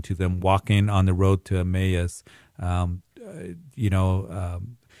explanation to them, walking on the road to Emmaus,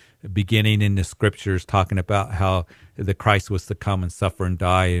 beginning in the scriptures, talking about how the Christ was to come and suffer and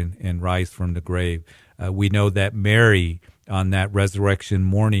die and rise from the grave. We know that Mary, on that resurrection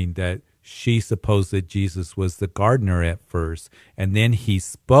morning, that she supposed that Jesus was the gardener at first, and then he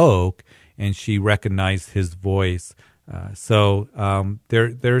spoke and she recognized his voice. So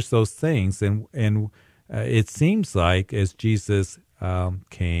there's those things, and it seems like as Jesus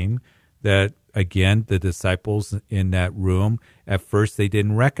came, that again the disciples in that room at first they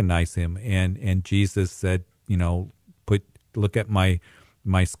didn't recognize him, and Jesus said, look at my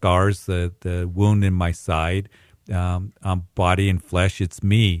scars, the wound in my side, body and flesh, it's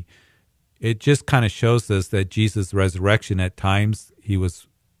me. It just kind of shows us that Jesus' resurrection, at times he was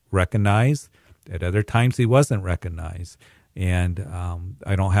recognized, at other times he wasn't recognized. And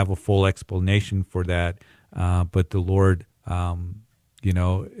I don't have a full explanation for that, but the Lord,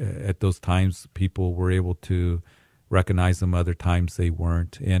 at those times people were able to recognize him, other times they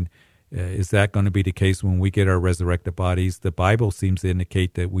weren't. And is that going to be the case when we get our resurrected bodies? The Bible seems to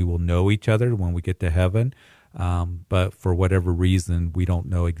indicate that we will know each other when we get to heaven. But for whatever reason, we don't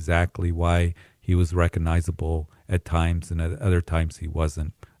know exactly why he was recognizable at times and at other times he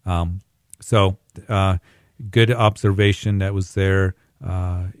wasn't. So good observation that was there,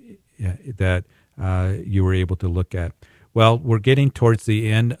 that you were able to look at. Well, we're getting towards the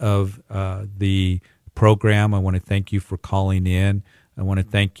end of the program. I want to thank you for calling in. I want to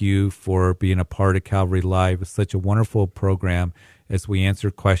thank you for being a part of Calvary Live. It's such a wonderful program as we answer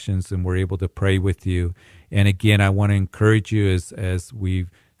questions and we're able to pray with you. And again, I want to encourage you as we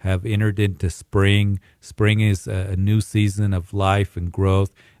have entered into spring. Spring is a new season of life and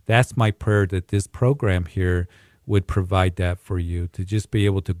growth. That's my prayer, that this program here would provide that for you, to just be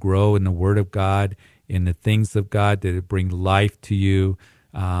able to grow in the Word of God, in the things of God, that it bring life to you,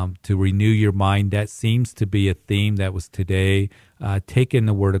 to renew your mind. That seems to be a theme that was today. Take in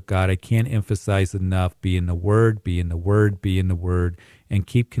the Word of God. I can't emphasize enough, be in the Word, be in the Word, be in the Word, and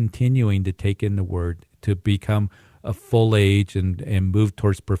keep continuing to take in the Word to become a full age and move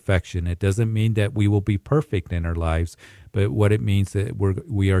towards perfection. It doesn't mean that we will be perfect in our lives, but what it means that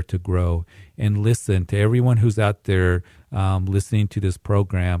we are to grow. And listen, to everyone who's out there listening to this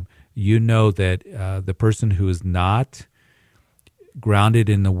program, you know that the person who is not grounded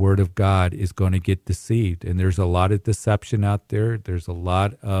in the Word of God is going to get deceived. And there's a lot of deception out there. There's a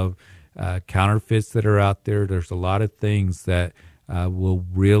lot of counterfeits that are out there. There's a lot of things that will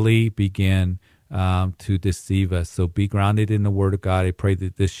really begin to deceive us. So be grounded in the Word of God. I pray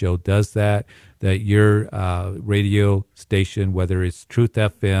that this show does that your radio station, whether it's Truth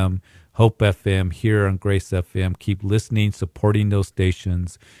FM, Hope FM, here on Grace FM, keep listening, supporting those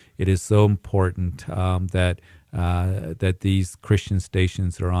stations. It is so important that these Christian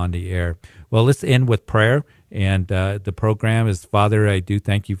stations are on the air. Well, let's end with prayer. And the program is, Father, I do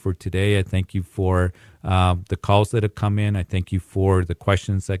thank you for today. I thank you for the calls that have come in. I thank you for the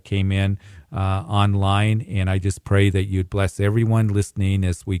questions that came in online. And I just pray that you'd bless everyone listening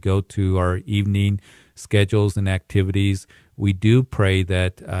as we go to our evening schedules and activities. We do pray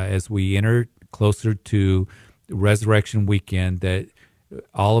that as we enter closer to Resurrection Weekend, that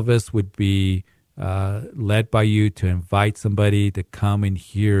all of us would be led by you to invite somebody to come and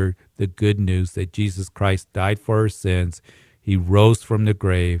hear the good news that Jesus Christ died for our sins. He rose from the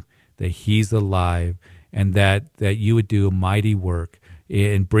grave, that he's alive, and that you would do a mighty work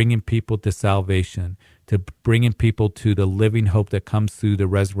in bringing people to salvation, to bringing people to the living hope that comes through the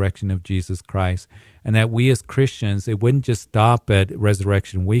resurrection of Jesus Christ. And that we as Christians, it wouldn't just stop at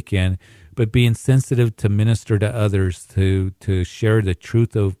Resurrection Weekend, but being sensitive to minister to others, to share the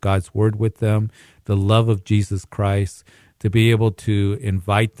truth of God's Word with them, the love of Jesus Christ, to be able to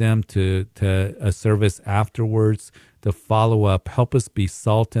invite them to a service afterwards, to follow up. Help us be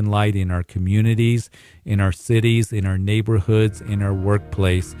salt and light in our communities, in our cities, in our neighborhoods, in our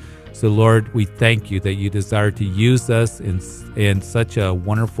workplace. So, Lord, we thank you that you desire to use us in such a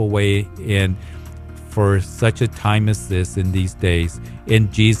wonderful way and for such a time as this in these days. In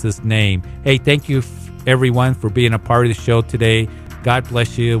Jesus' name. Hey, thank you, everyone, for being a part of the show today. God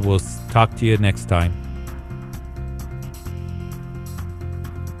bless you. We'll talk to you next time.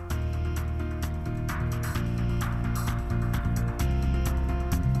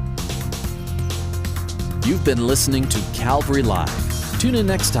 You've been listening to Calvary Live. Tune in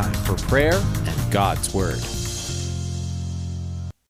next time for prayer and God's Word.